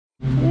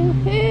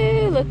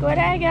look what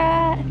I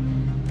got.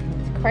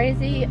 It's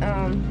crazy.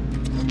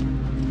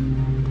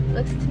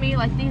 Looks to me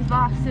like these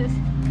boxes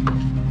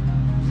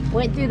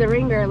went through the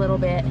ringer a little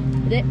bit,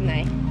 didn't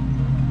they?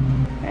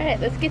 All right,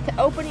 let's get to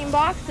opening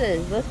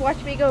boxes. Let's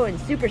watch me go in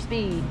super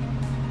speed.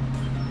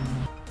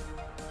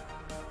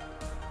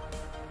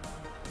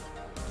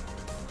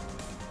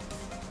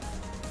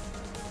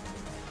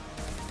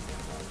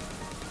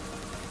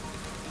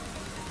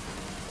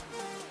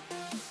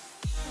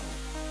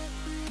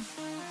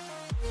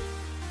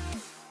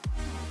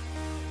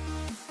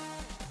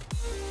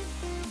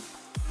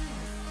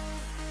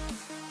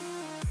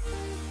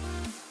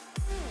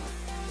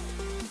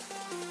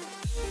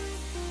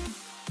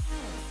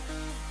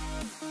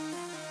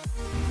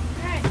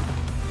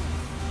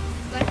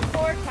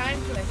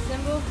 Time to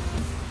assemble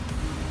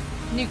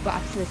nuke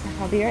boxes.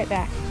 I'll be right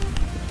back.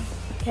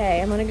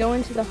 Okay, I'm gonna go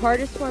into the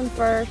hardest one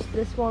first.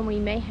 This one we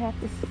may have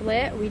to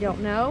split, we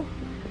don't know.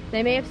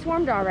 They may have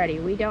swarmed already,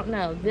 we don't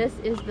know. This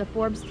is the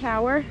Forbes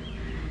Tower.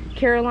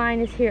 Caroline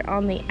is here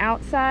on the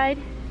outside,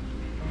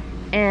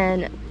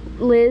 and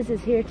Liz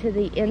is here to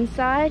the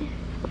inside.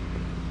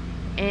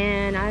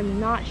 And I'm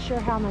not sure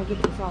how I'm gonna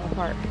get this all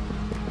apart.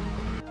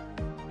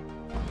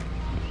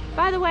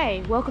 By the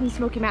way, welcome to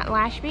Smoky Mountain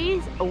Lash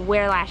Bees,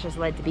 where lashes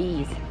led to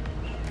bees.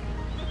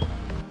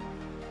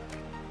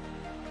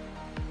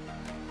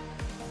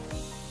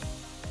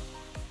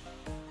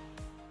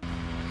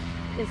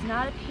 Does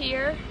not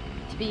appear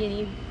to be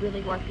any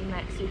really working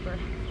that super.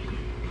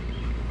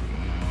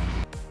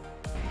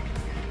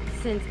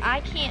 Since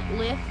I can't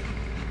lift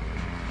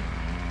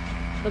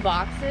the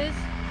boxes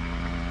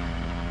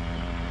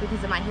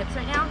because of my hips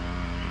right now,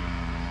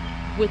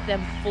 with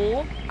them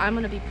full, I'm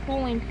going to be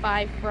pulling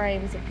 5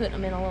 frames and putting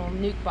them in a little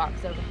nuke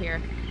box over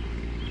here,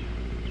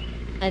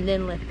 and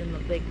then lifting the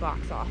big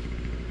box off.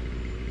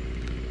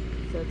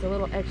 So it's a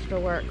little extra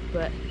work,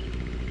 but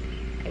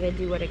I gotta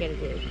do what I gotta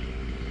do.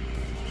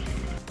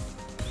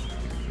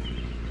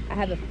 I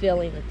have a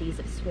feeling that these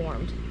have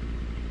swarmed.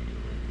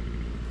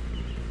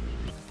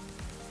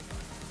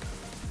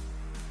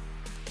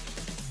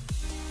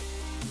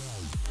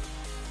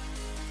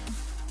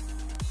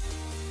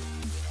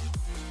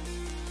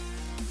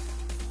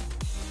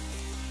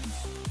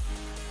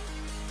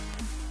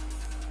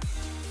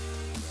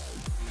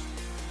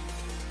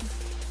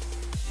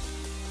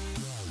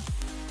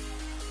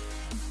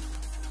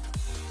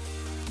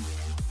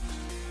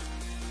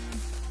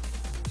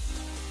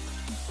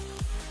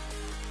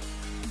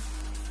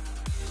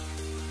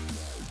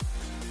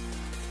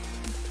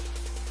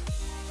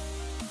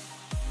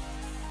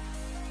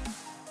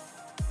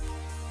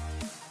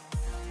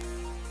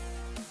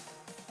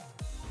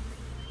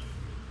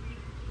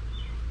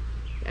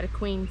 Got a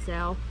queen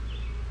cell.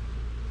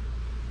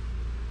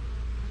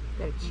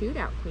 Got a chewed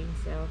out queen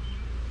cell.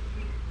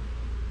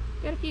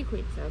 Got a few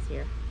queen cells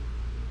here.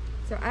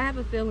 So I have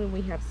a feeling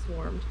we have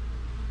swarmed.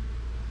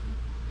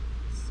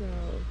 So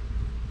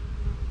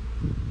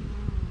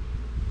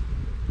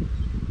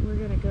we're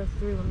gonna go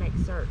through and make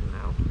certain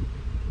though.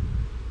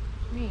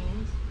 Which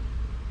means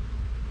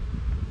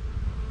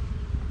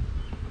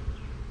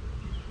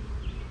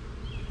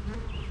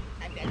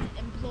I've got to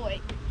employ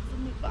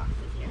some new boxes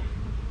here.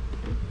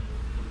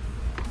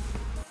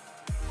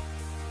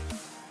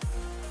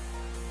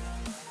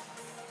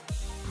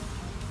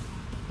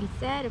 He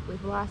said if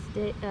we've lost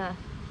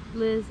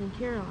Liz and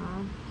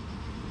Caroline,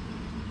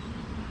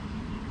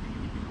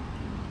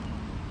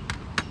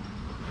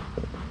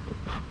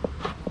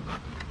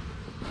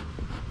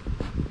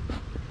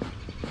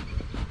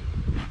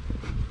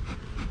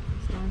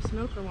 this darn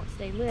smoker won't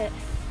stay lit.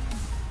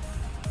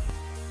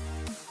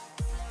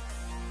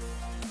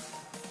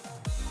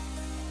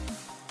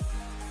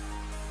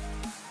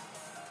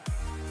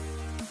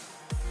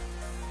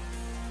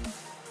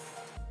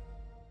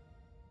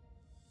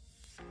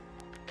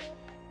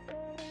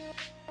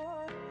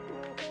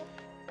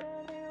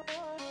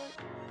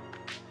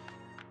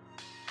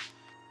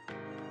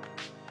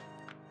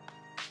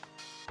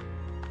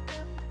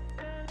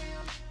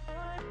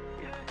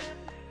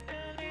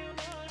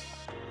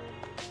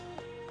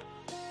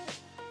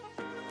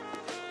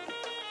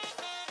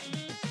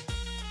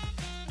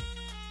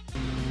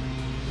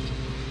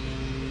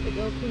 Big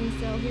old queen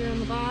cell here on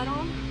the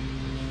bottom.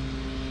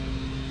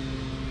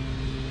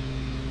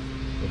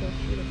 Big old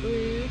sheet of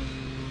brood.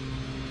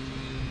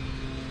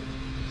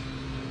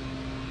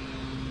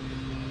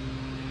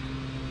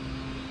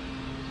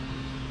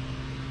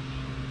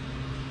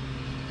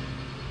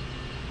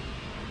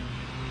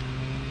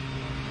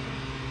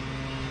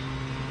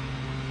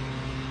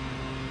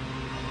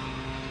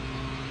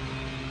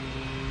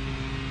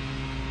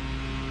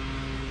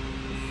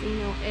 I see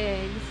no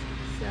eggs,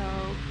 so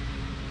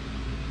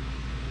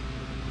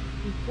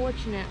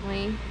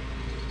unfortunately,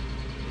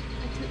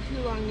 I took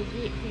too long to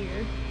get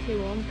here to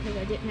them because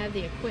I didn't have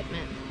the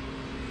equipment.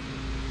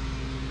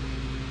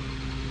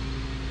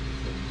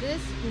 So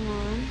this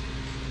one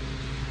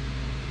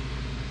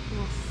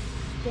will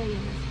stay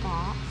in this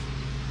box.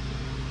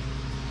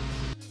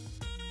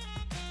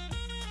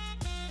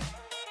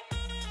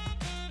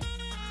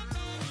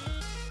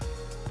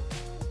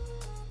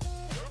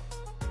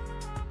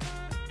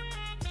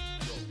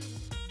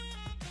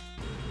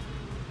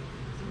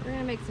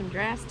 gonna make some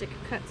drastic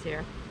cuts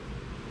here.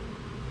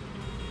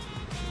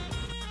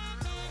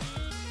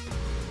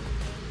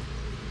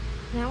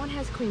 That one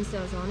has queen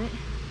cells on it.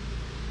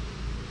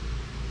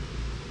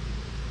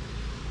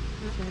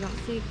 So I don't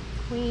see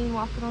queen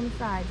walking on the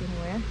sides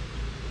anywhere.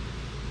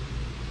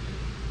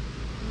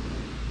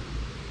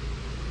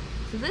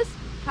 So this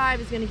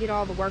hive is going to get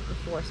all the worker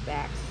force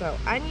back. So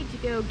I need to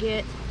go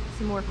get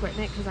some more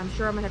equipment because I'm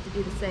sure I'm going to have to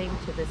do the same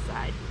to this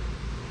side.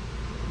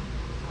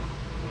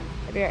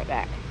 I'll be right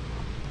back.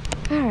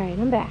 Alright,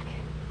 I'm back.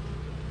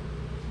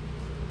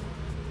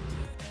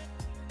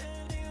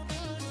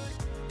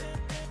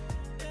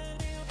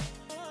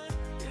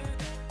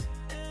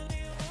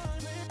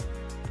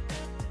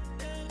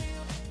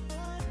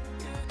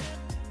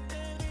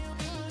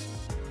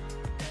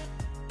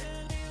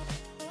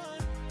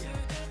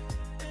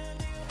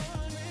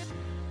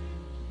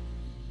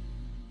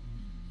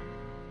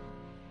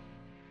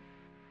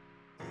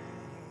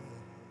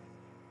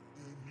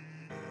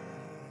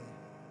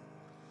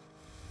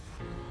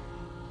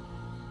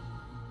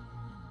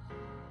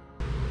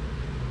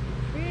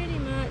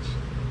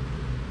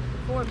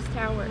 Forbes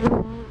Tower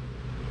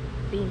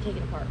being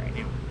taken apart right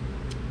now.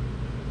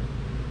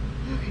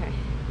 Okay.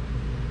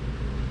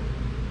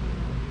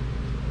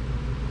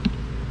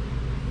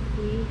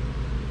 See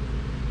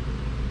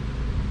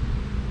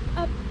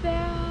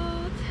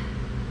about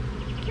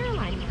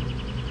Carolina.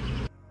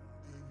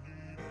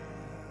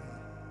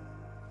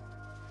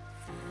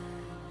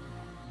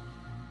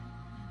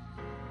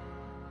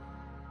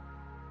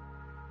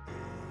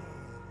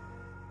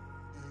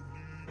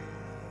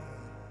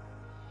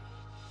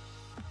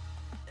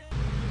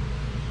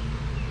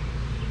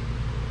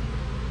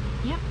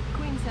 Yep,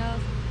 queen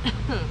cells.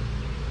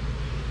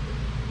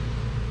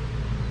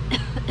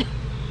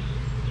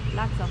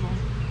 Lots of them.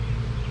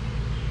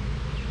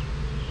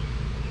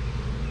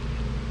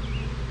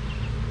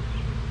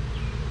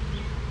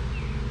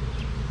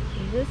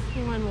 This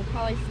one will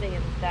probably stay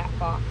in that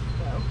box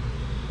though.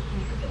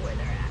 Look at where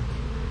they're at.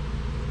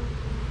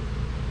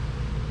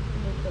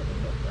 Look at the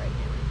hook right now.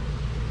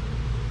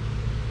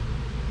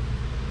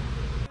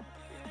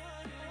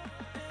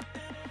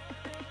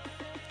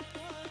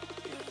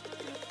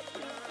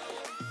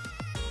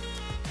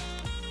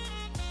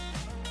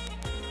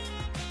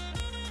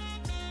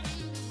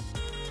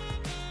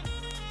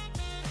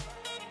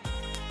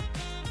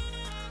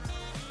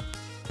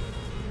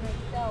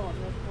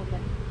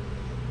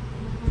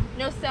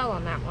 No cell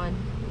on that one,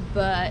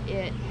 but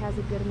it has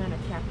a good amount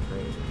of capped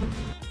brood.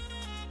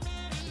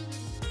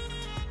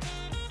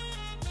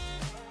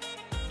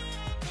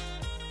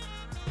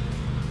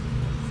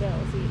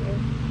 Cells either.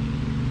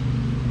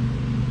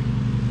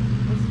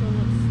 This one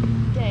will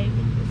stay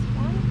with this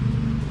one.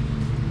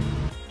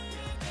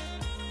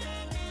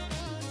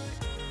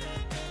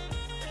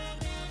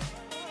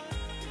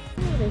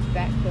 Oh, there's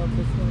backfilled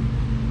this one.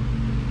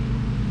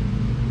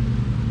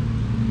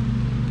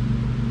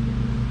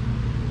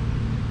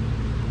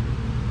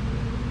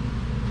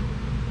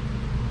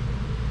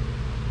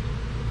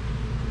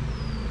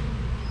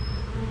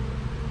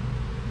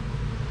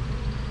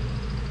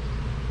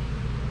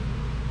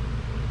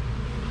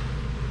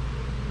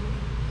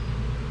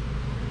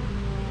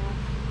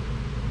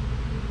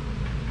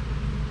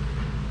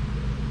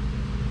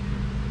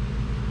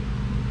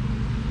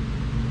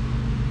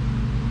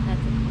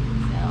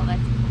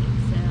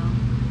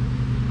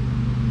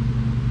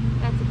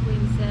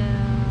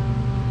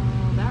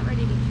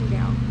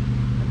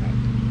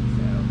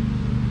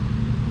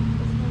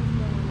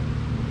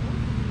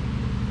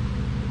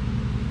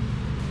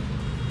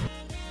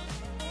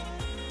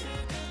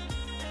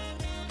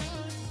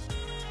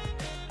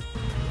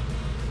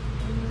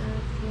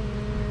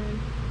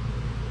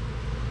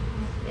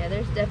 Yeah,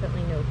 there's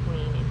definitely no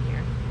queen in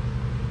here.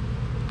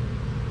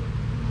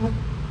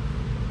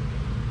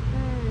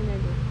 And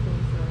there's a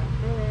queen cell right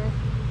there.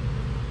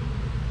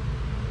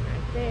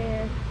 Right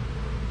there.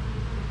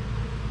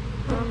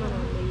 I'm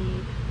gonna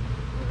leave.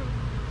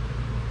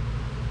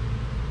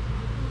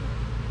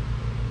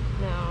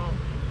 No.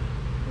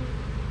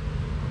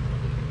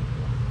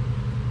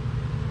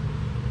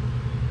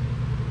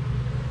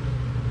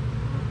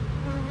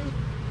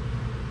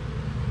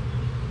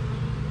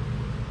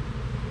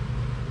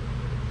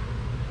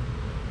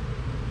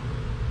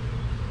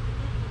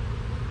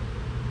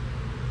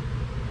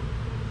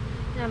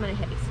 I'm gonna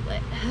heavy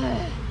split.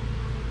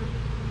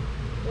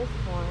 This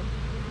one.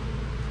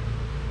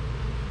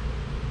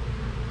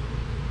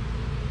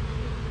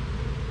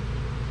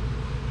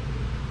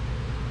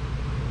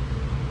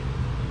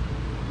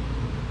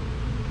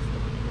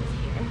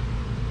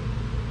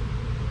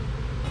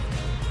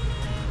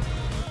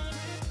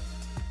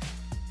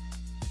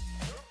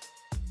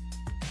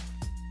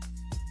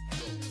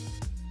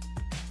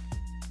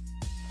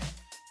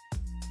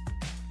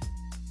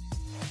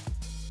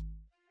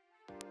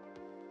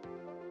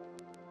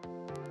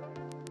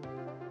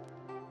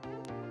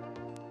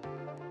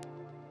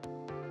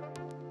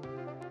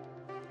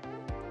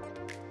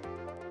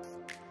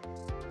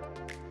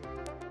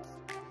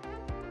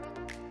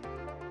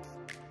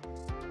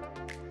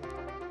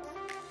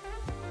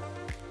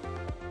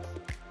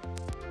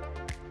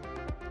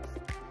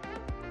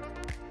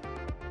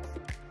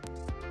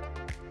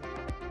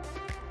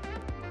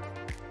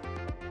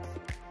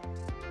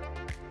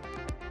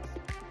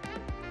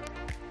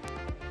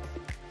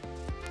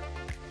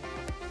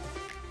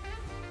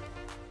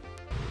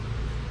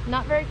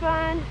 Not very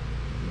fun,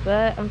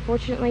 but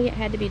unfortunately it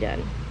had to be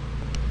done.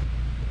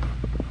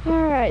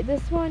 Alright,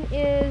 this one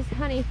is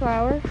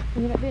Honeyflower.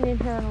 We haven't been in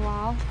her in a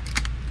while.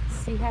 Let's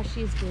see how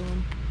she's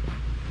doing.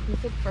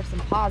 Let's look for some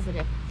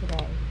positive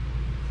today.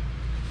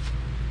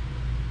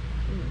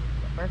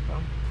 The fur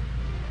comb.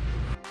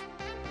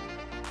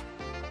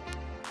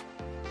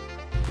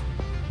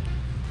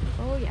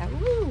 Oh yeah,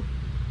 woo!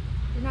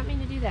 Did not mean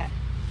to do that.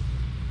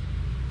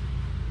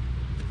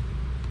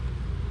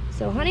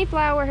 So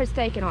Honeyflower has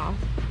taken off.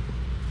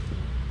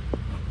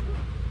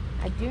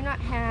 I do not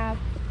have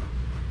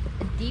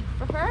a deep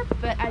for her,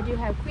 but I do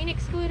have queen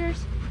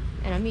excluders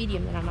and a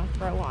medium that I'm gonna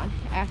throw on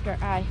after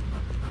I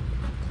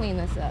clean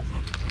this up.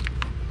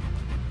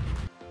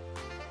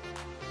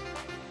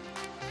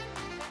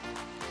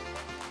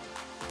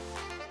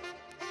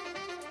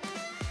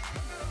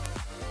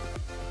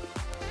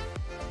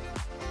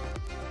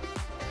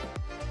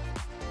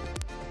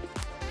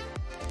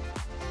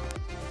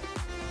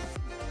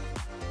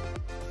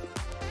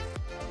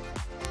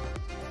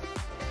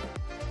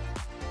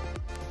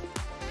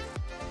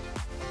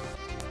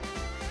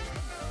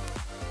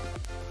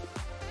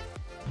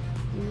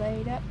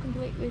 Laid up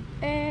complete with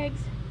eggs.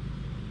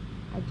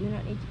 I do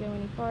not need to go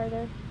any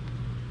farther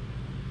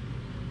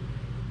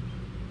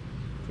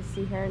to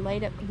see her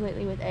laid up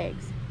completely with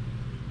eggs.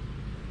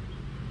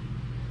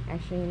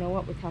 Actually, you know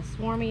what? With how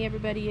swarmy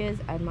everybody is,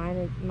 I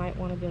might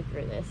want to go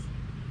through this.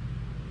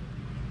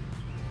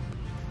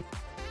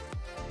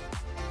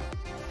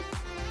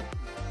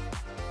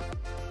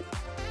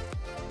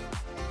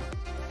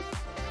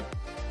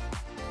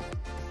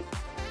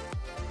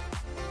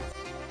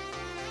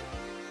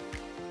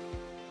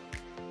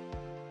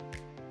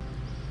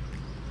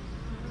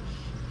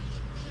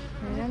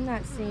 And I'm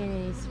not seeing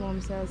any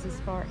swarm cells this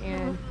far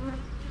in.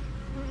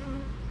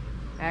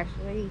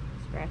 Actually,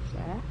 scratch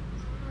that.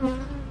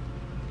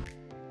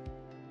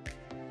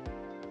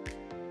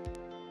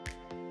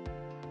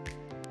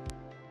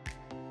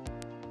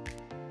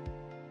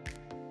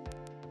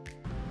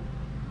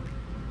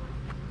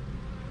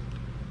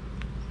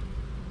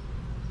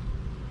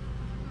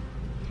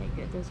 Okay,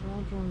 good. Those are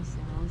all drone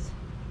cells.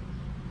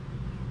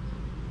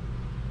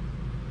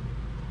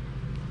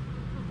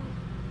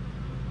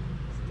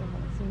 Still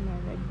haven't seen my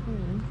red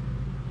queen.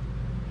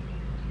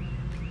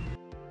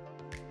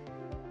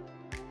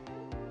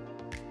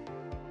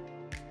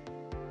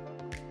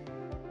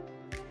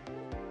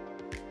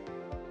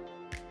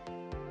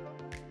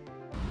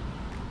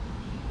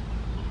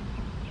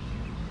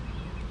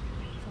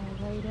 It's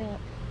all laid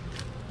up.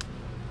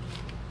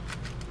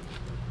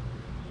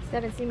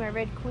 Still haven't seen my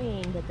red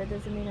queen, but that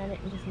doesn't mean I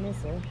didn't just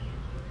miss her.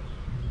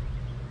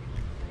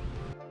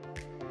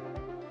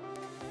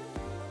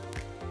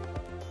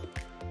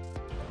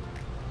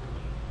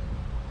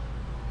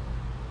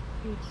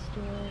 Food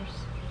stores.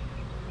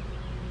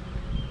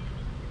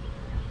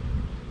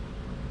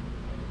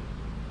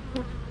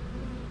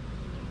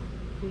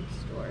 Food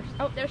stores.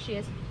 Oh, there she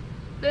is.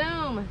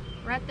 Boom!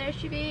 Right there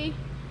she be.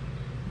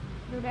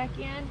 Put her back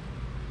in.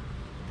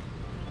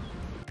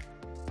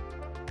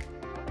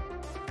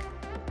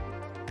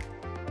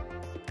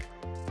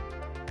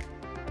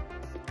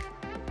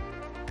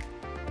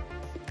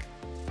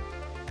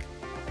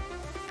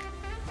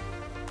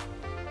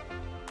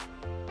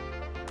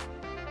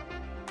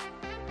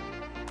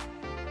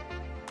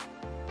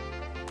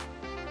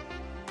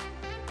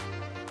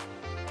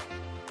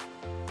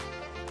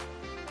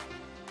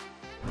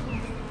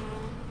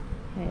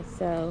 Okay,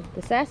 so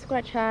the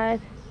Sasquatch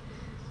hive,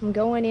 I'm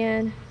going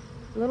in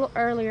a little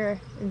earlier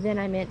than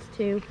I meant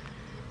to,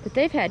 but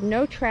they've had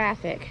no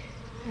traffic.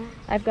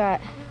 I've got,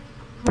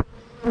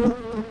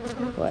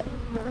 what,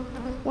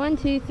 1,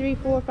 2, 3,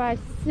 4, 5,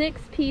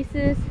 6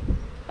 pieces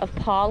of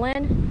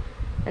pollen,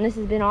 and this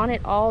has been on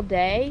it all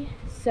day,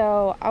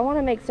 so I want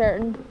to make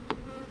certain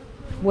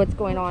what's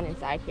going on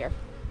inside here.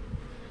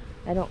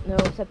 I don't know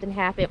if something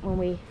happened when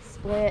we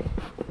split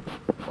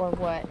or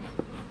what.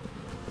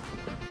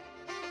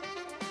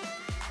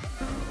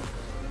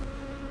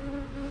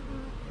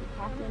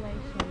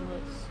 Population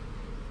looks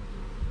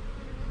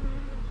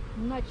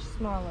much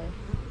smaller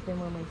than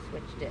when we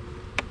switched it.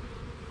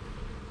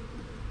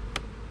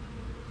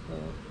 So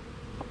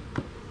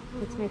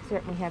let's make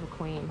certain we have a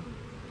queen.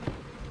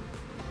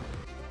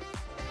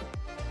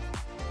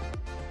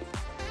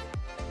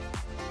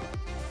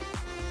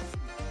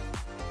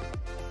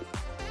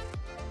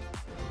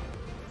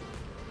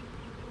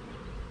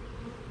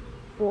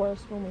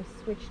 Forced when we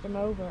switched them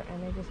over,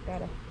 and they just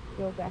gotta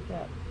build back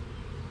up.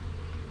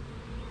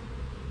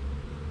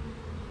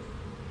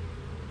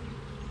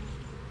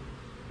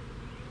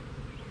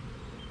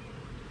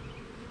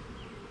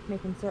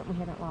 Making certain we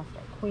haven't lost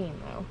our queen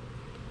though.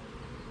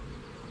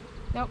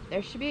 Nope,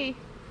 there she be.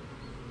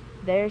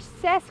 There's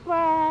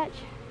Sasquatch.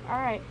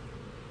 Alright.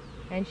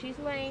 And she's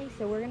laying,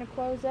 so we're gonna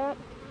close up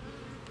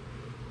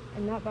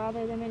and not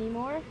bother them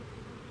anymore.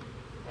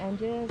 And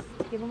just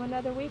give them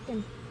another week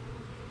and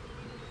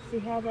see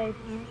how they...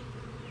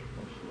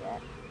 Where's she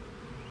at?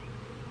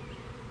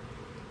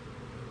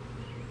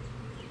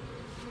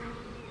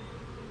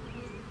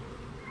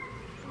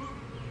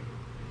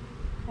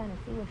 kind of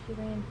see where she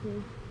ran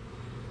to.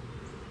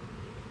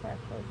 Try to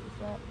close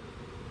this up.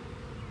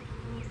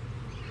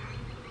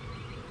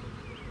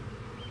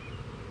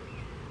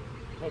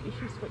 Maybe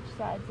she switched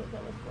sides as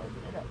I was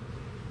closing it up.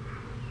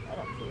 I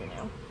don't see her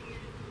now.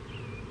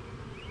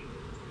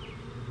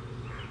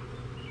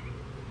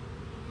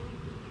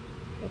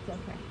 It's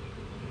okay.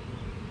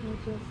 We'll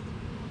just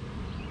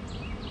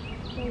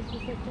close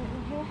this up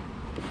gently here.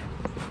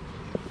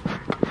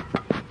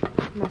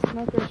 My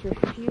smoker's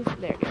refused.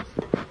 There it goes.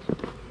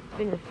 It's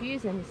been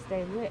refusing to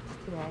stay lit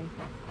today.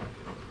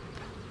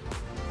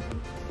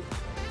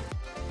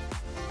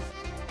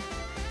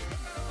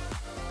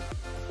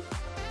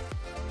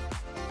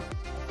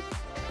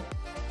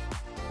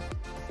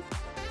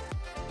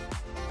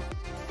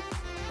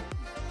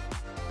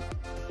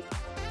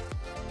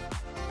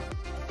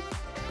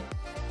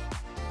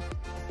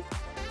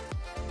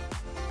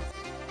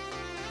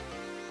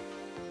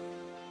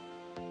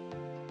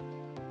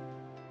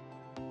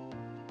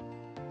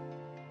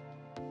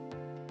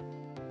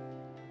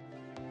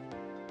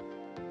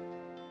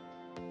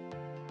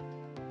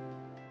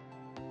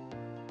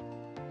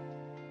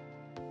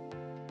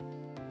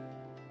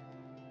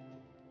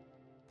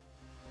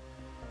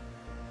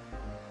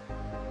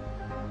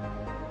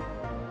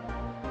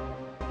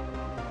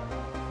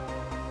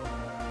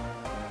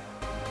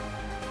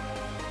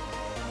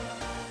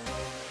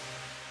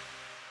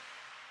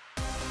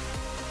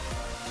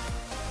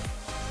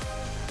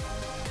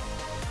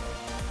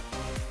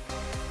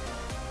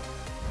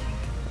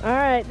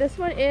 Alright, this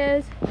one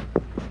is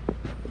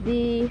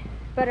the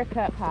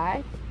Buttercup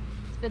Hive.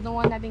 It's been the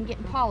one I've been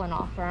getting pollen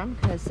off from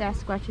because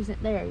Sasquatch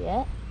isn't there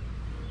yet.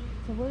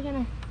 So we're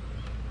going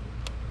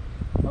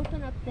to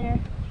open up their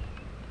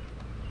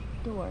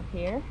door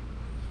here.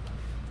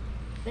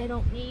 They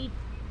don't need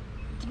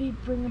to be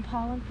bringing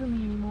pollen for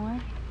me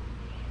anymore.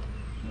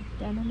 I've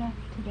done enough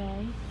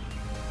today.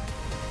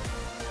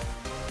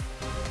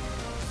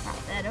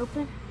 Pop that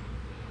open.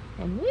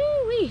 And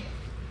woo-wee!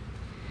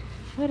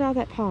 Look at all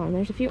that pollen.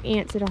 There's a few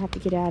ants that I'll have to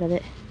get out of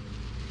it.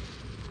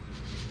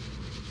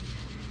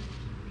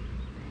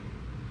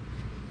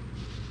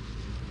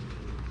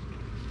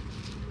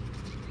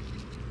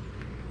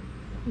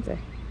 It's a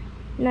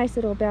nice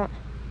little bout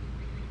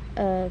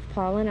of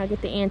pollen. I'll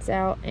get the ants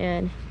out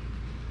and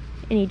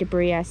any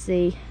debris I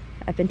see.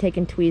 I've been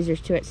taking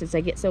tweezers to it since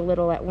I get so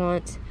little at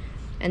once.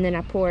 And then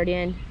I pour it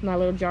in my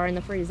little jar in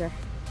the freezer.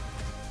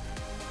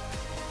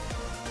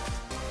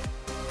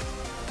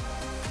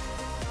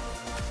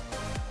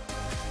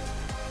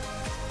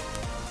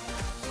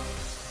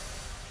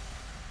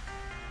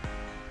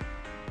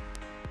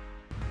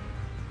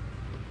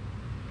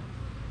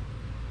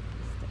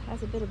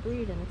 Has a bit of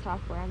brood in the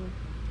top where I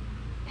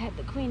had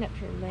the queen up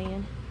here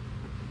laying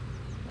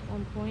at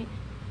one point.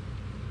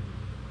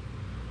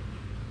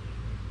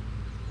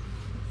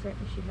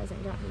 Certainly she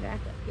hasn't gotten back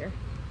up here.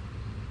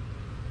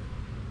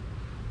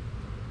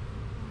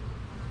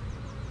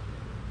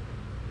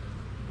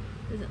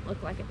 Doesn't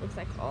look like it. Looks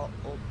like all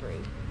old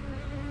brood.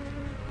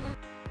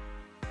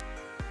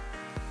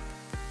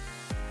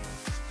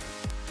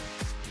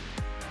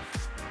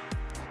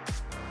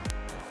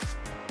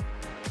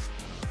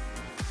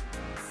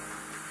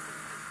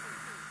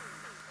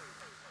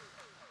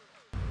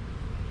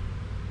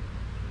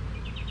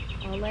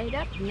 All laid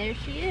up, and there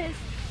she is.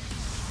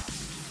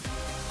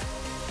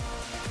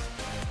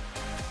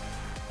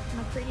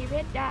 My pretty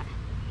red dot.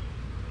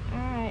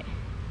 Alright.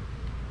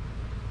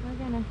 We're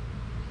gonna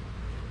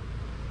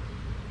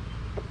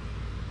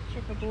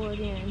checkerboard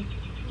in.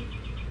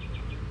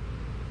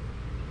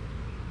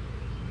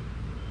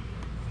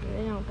 So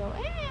they don't go,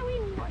 hey, we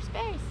need more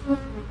space.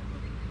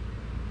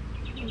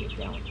 Maybe they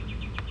don't.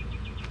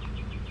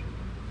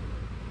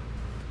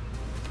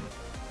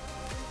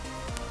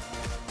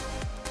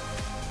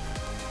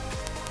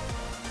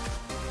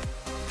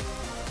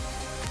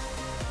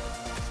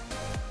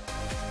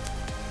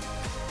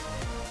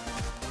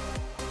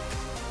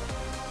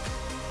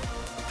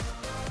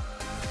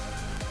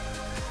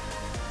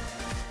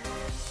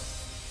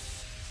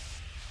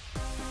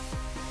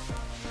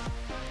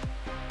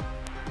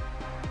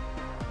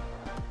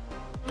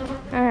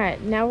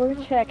 Alright, now we're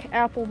going to check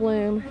Apple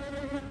Bloom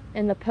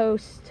in the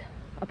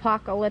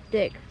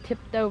post-apocalyptic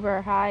tipped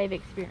over hive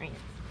experience.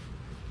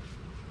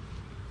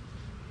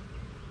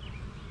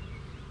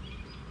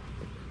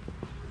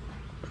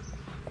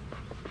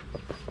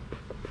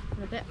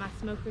 I bet my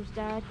smokers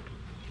died.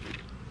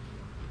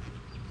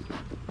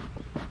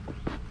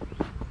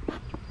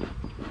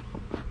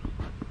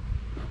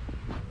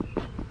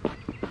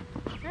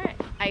 Alright,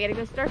 I gotta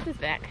go start this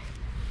back.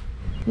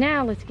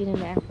 Now let's get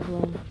into Apple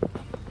Bloom.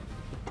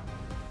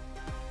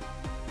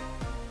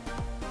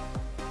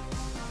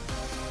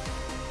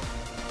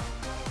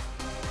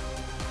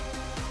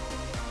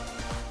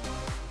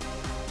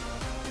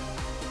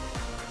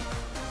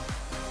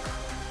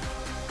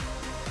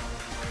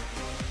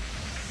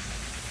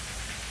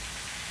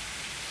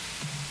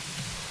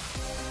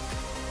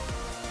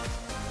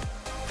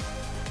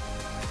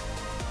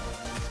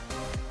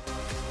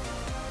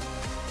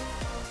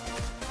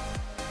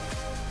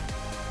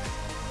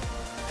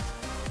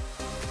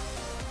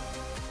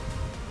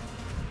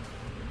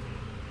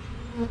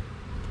 Oh,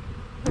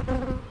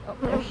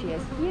 there she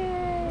is. Yay! I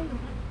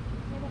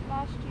haven't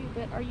lost you,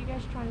 but are you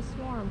guys trying to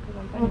swarm? Because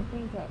I'm finding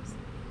queen cups.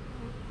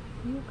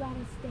 You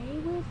gotta stay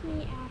with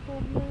me,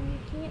 Apple Bloom. You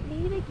can't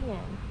leave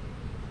again.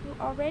 You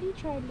already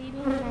tried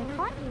leaving and I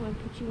caught you and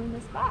put you in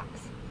this box.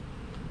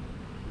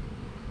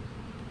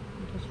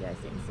 In case you guys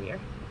didn't see her.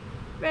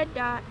 Red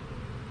dot.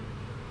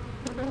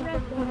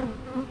 Red dot.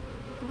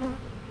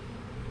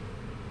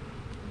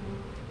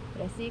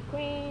 But I see a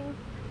queen.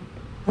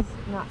 It's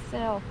not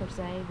cell per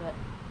se, but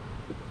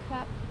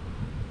cup.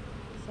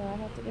 So I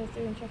have to go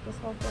through and check this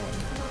whole thing.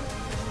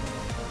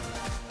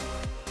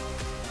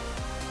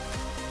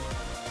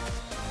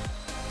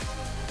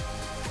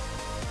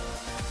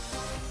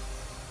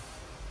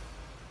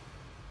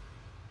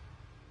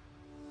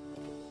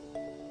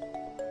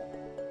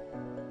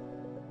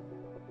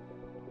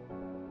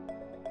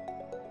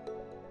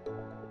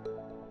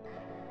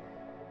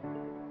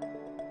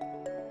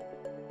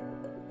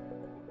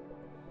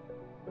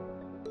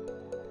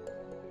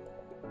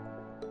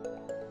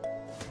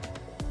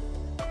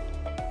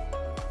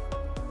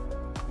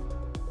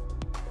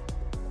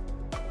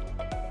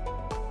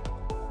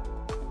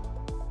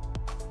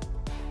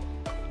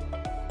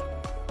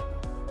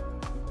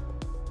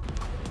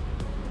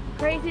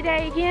 Crazy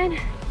day again.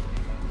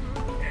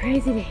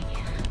 Crazy day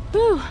again.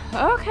 Whew.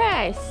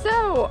 Okay,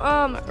 so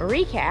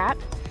recap.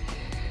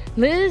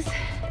 Liz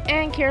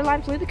and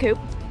Caroline flew the coop.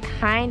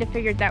 Kind of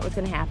figured that was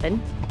gonna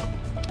happen.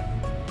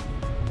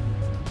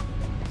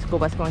 School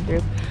bus going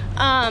through.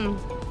 I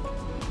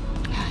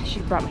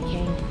should have brought my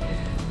cane.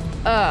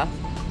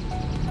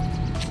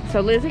 So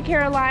Liz and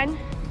Caroline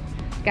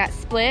got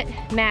split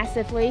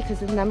massively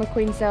because of the number of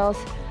queen cells.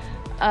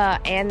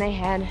 And they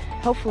had,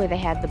 hopefully they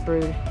had the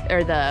brood,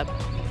 or the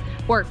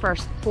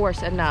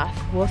workforce enough.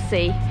 We'll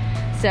see.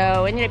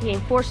 So it ended up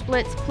being 4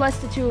 splits plus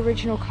the 2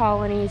 original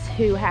colonies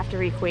who have to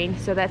requeen.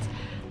 So that's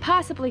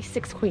possibly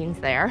 6 queens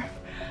there.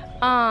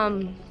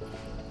 Honeyflower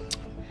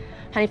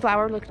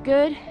looked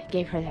good.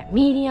 Gave her that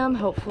medium.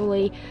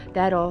 Hopefully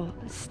that'll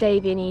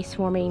stave any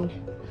swarming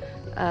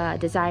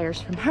desires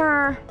from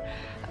her.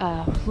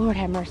 Lord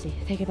have mercy.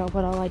 Think about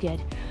what all I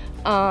did.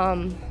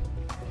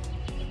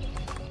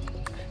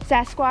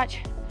 Sasquatch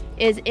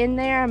is in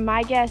there.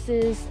 My guess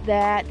is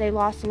that they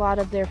lost a lot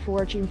of their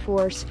foraging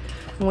force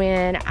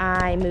when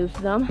I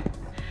moved them,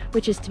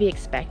 which is to be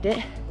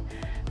expected.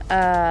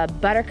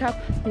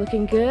 Buttercup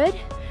looking good,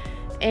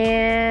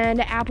 and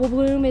Apple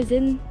Bloom is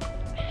in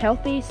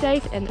healthy,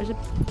 safe, and there's a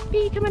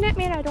bee coming at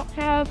me and I don't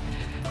have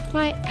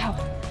my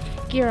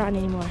gear on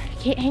anymore.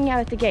 Can't hang out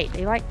at the gate.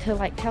 They like to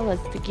tell us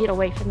to get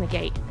away from the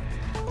gate.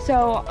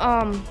 So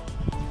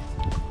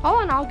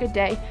all in all, good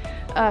day.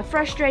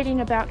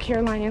 Frustrating about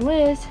Caroline and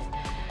Liz.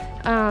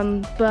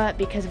 But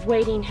because of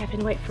waiting, having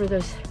to wait for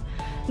those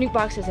new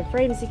boxes of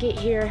frames to get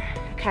here,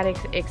 I kind of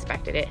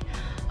expected it.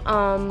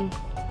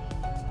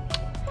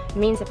 It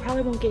means I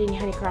probably won't get any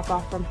honey crop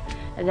off from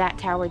that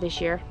tower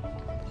this year.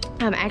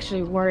 I'm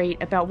actually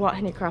worried about what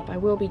honey crop I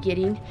will be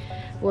getting.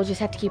 We'll just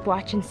have to keep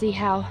watching, see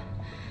how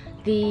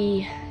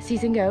the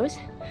season goes.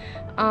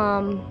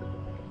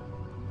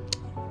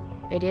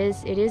 It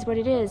is what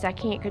it is. I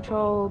can't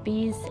control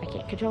bees. I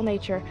can't control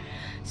nature.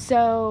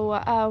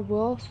 So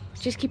we'll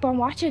just keep on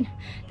watching.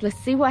 Let's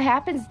see what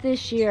happens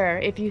this year.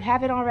 If you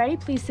haven't already,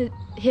 please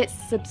hit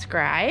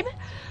subscribe.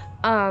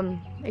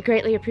 I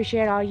greatly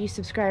appreciate all you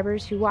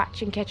subscribers who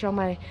watch and catch all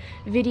my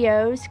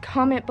videos.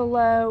 Comment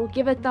below,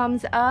 give a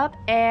thumbs up,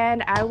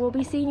 and I will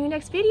be seeing you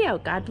next video.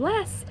 God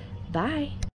bless. Bye.